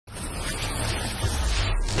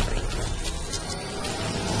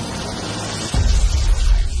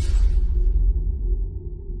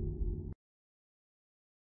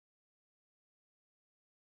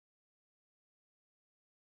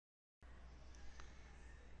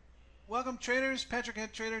Welcome traders, Patrick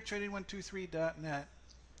Head Trader, Trading123.net.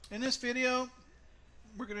 In this video,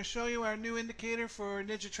 we're going to show you our new indicator for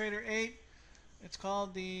NinjaTrader 8. It's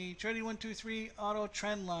called the Trading123 Auto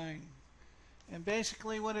Trend Line. And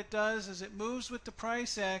basically what it does is it moves with the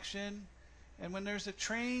price action, and when there's a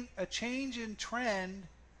change in trend,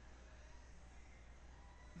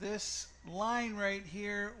 this line right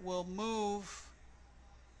here will move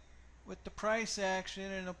with the price action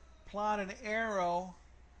and it'll plot an arrow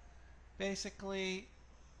basically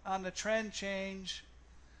on the trend change,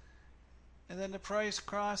 and then the price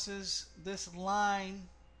crosses this line.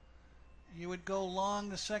 You would go long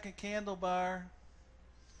the second candle bar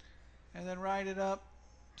and then ride it up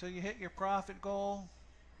till you hit your profit goal,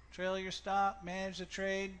 trail your stop, manage the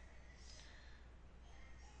trade.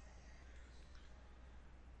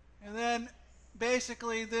 And then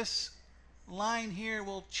basically this line here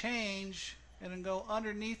will change and then go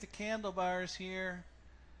underneath the candle bars here,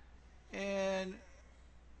 and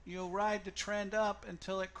you'll ride the trend up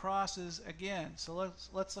until it crosses again. So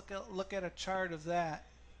let's look at a chart of that.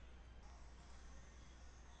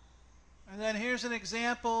 And then here's an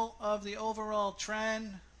example of the overall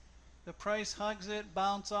trend. The price hugs it,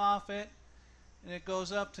 bounce off it, and it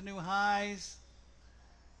goes up to new highs.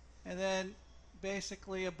 And then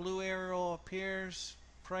basically a blue arrow appears,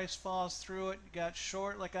 price falls through it. You got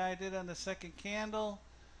short like I did on the second candle,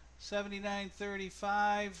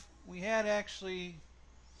 79.35. We had actually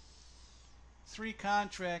 3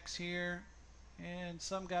 contracts here, and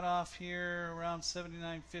some got off here around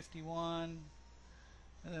 79.51, and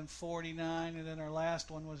then 49, and then our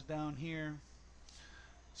last one was down here.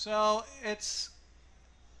 So it's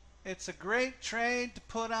a great trade to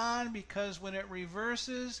put on, because when it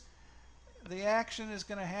reverses, the action is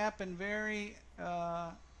going to happen very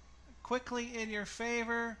quickly in your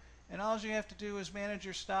favor, and all you have to do is manage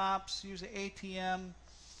your stops, use the ATM.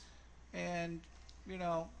 And you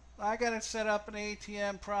know, I got it set up in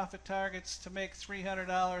ATM profit targets to make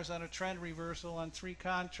 $300 on a trend reversal on 3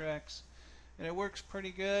 contracts, and it works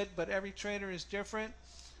pretty good, but every trader is different,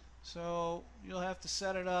 so you'll have to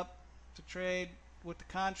set it up to trade with the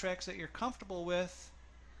contracts that you're comfortable with,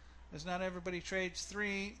 as not everybody trades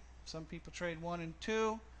 3. Some people trade 1 and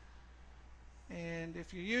 2. And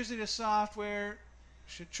if you're using the software, you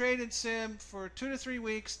should trade in sim for 2 to 3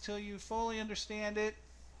 weeks till you fully understand it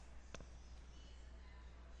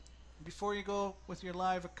before you go with your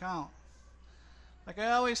live account. Like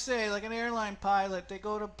I always say, like an airline pilot, they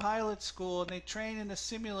go to pilot school and they train in a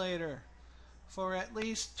simulator for at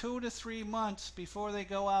least 2 to 3 months before they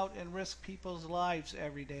go out and risk people's lives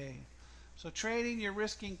every day. So trading, you're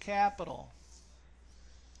risking capital.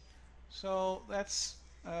 So that's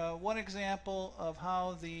one example of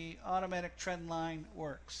how the automatic trend line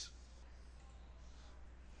works.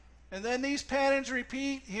 And then these patterns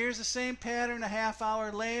repeat. Here's the same pattern a half hour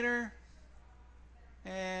later,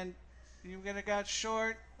 and you're gonna got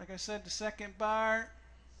short, like I said, the second bar,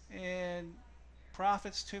 and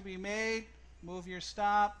profits to be made. Move your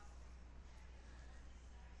stop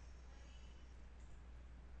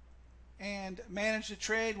and manage the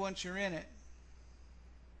trade once you're in it.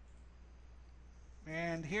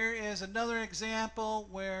 And here is another example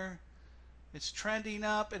where it's trending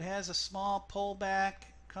up. It has a small pullback,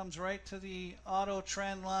 comes right to the auto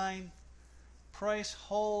trend line, price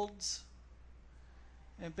holds,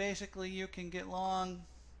 and basically you can get long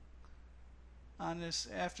on this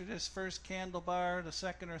after this first candle bar, the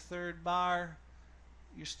second or third bar.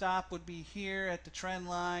 Your stop would be here at the trend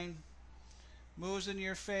line. Moves in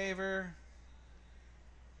your favor.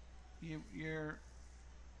 You're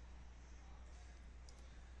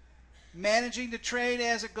managing the trade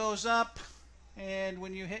as it goes up, and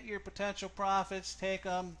when you hit your potential profits, take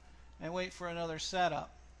them and wait for another setup.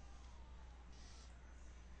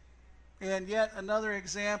 And yet another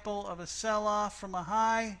example of a sell-off from a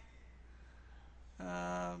high.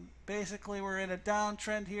 Basically we're in a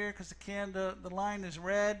downtrend here because the line is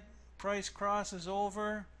red, price crosses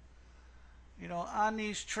over. You know, on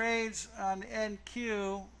these trades on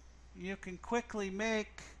NQ, you can quickly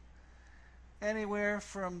make anywhere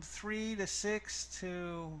from 3 to 6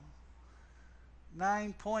 to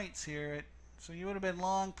 9 points here. So you would have been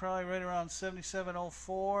long probably right around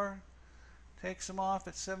 77.04. Takes them off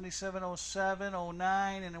at 77.07,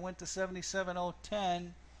 09, and it went to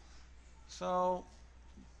 77.010. So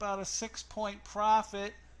about a 6-point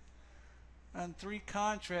profit on 3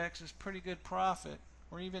 contracts is pretty good profit,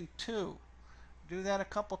 or even 2. Do that a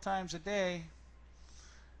couple times a day,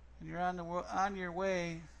 and you're on your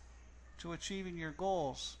way to achieving your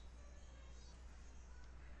goals.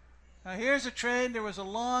 Now here's a trade. There was a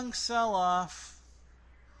long sell-off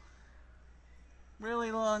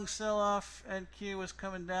really long sell-off. NQ was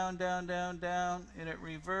coming down, down, down, down, and it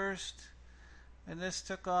reversed. And this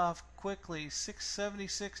took off quickly.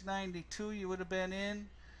 676.92 you would have been in,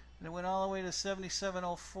 and it went all the way to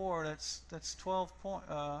 77.04. That's 12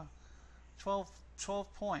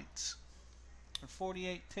 points or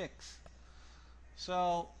 48 ticks.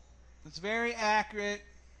 So it's very accurate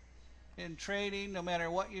in trading, no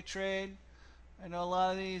matter what you trade. I know a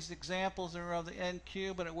lot of these examples are of the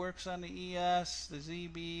NQ, but it works on the ES, the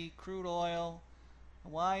ZB, crude oil, the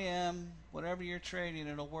YM, whatever you're trading,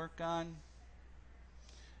 it'll work on.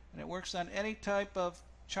 And it works on any type of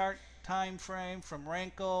chart time frame, from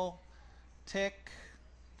Renko, tick,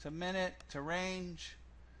 to minute, to range.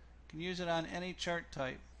 You can use it on any chart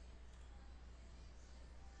type.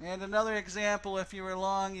 And another example, if you were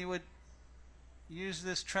long, you would use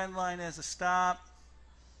this trend line as a stop,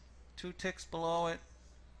 2 ticks below it,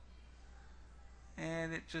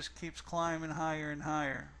 and it just keeps climbing higher and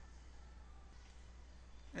higher.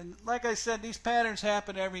 And like I said, these patterns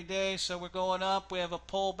happen every day. So we're going up, we have a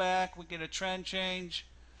pullback, we get a trend change,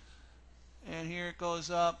 and here it goes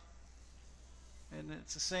up, and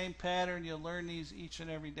it's the same pattern. You'll learn these each and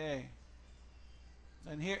every day.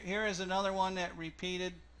 And here is another one that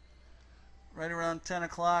repeated right around 10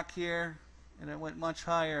 o'clock here, and it went much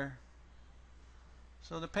higher.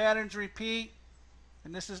 So the patterns repeat,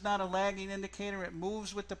 and this is not a lagging indicator. It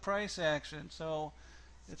moves with the price action. So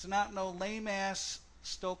it's not no lame ass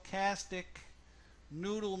stochastic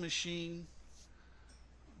noodle machine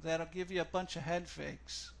that'll give you a bunch of head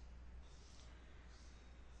fakes.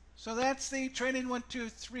 So that's the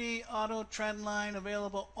Trading123 Auto Trend Line,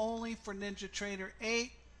 available only for NinjaTrader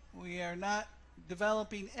 8. We are not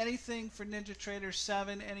developing anything for NinjaTrader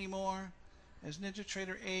 7 anymore, as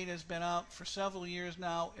NinjaTrader 8 has been out for several years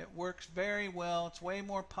now. It works very well. It's way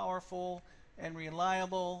more powerful and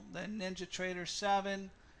reliable than NinjaTrader 7.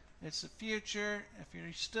 It's the future. If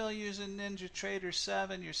you're still using NinjaTrader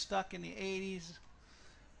 7, you're stuck in the 80s,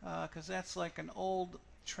 because that's like an old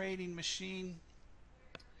trading machine.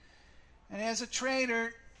 And as a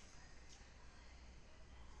trader,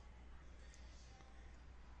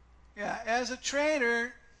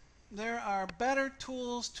 there are better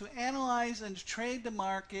tools to analyze and trade the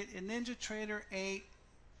market in NinjaTrader 8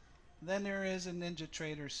 than there is in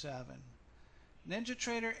NinjaTrader 7.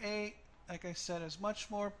 NinjaTrader 8, like I said, is much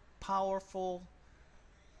more powerful,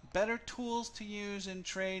 better tools to use in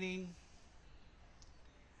trading.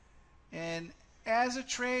 And as a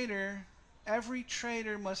trader, every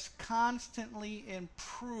trader must constantly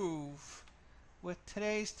improve with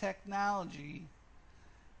today's technology.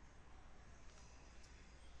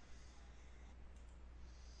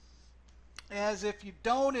 As if you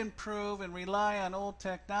don't improve and rely on old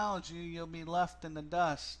technology, you'll be left in the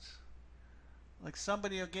dust. Like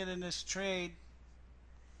somebody will get in this trade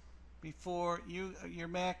before your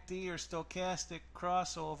MACD or stochastic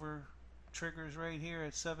crossover triggers right here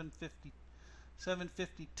at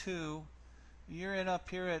 752. You're in up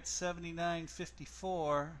here at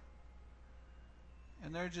 79.54,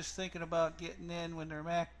 and they're just thinking about getting in when their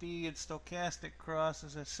MACD and stochastic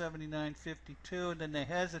crosses at 79.52, and then they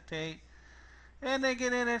hesitate, and they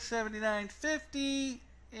get in at 79.50,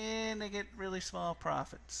 and they get really small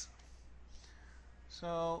profits.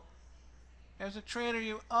 So as a trader,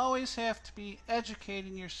 you always have to be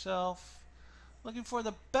educating yourself, looking for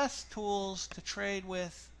the best tools to trade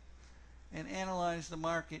with and analyze the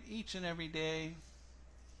market each and every day.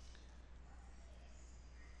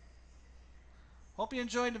 Hope you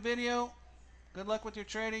enjoyed the video. Good luck with your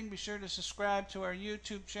trading. Be sure to subscribe to our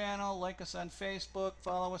YouTube channel, like us on Facebook,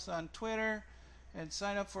 follow us on Twitter, and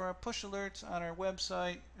sign up for our push alerts on our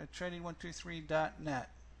website at Trading123.net.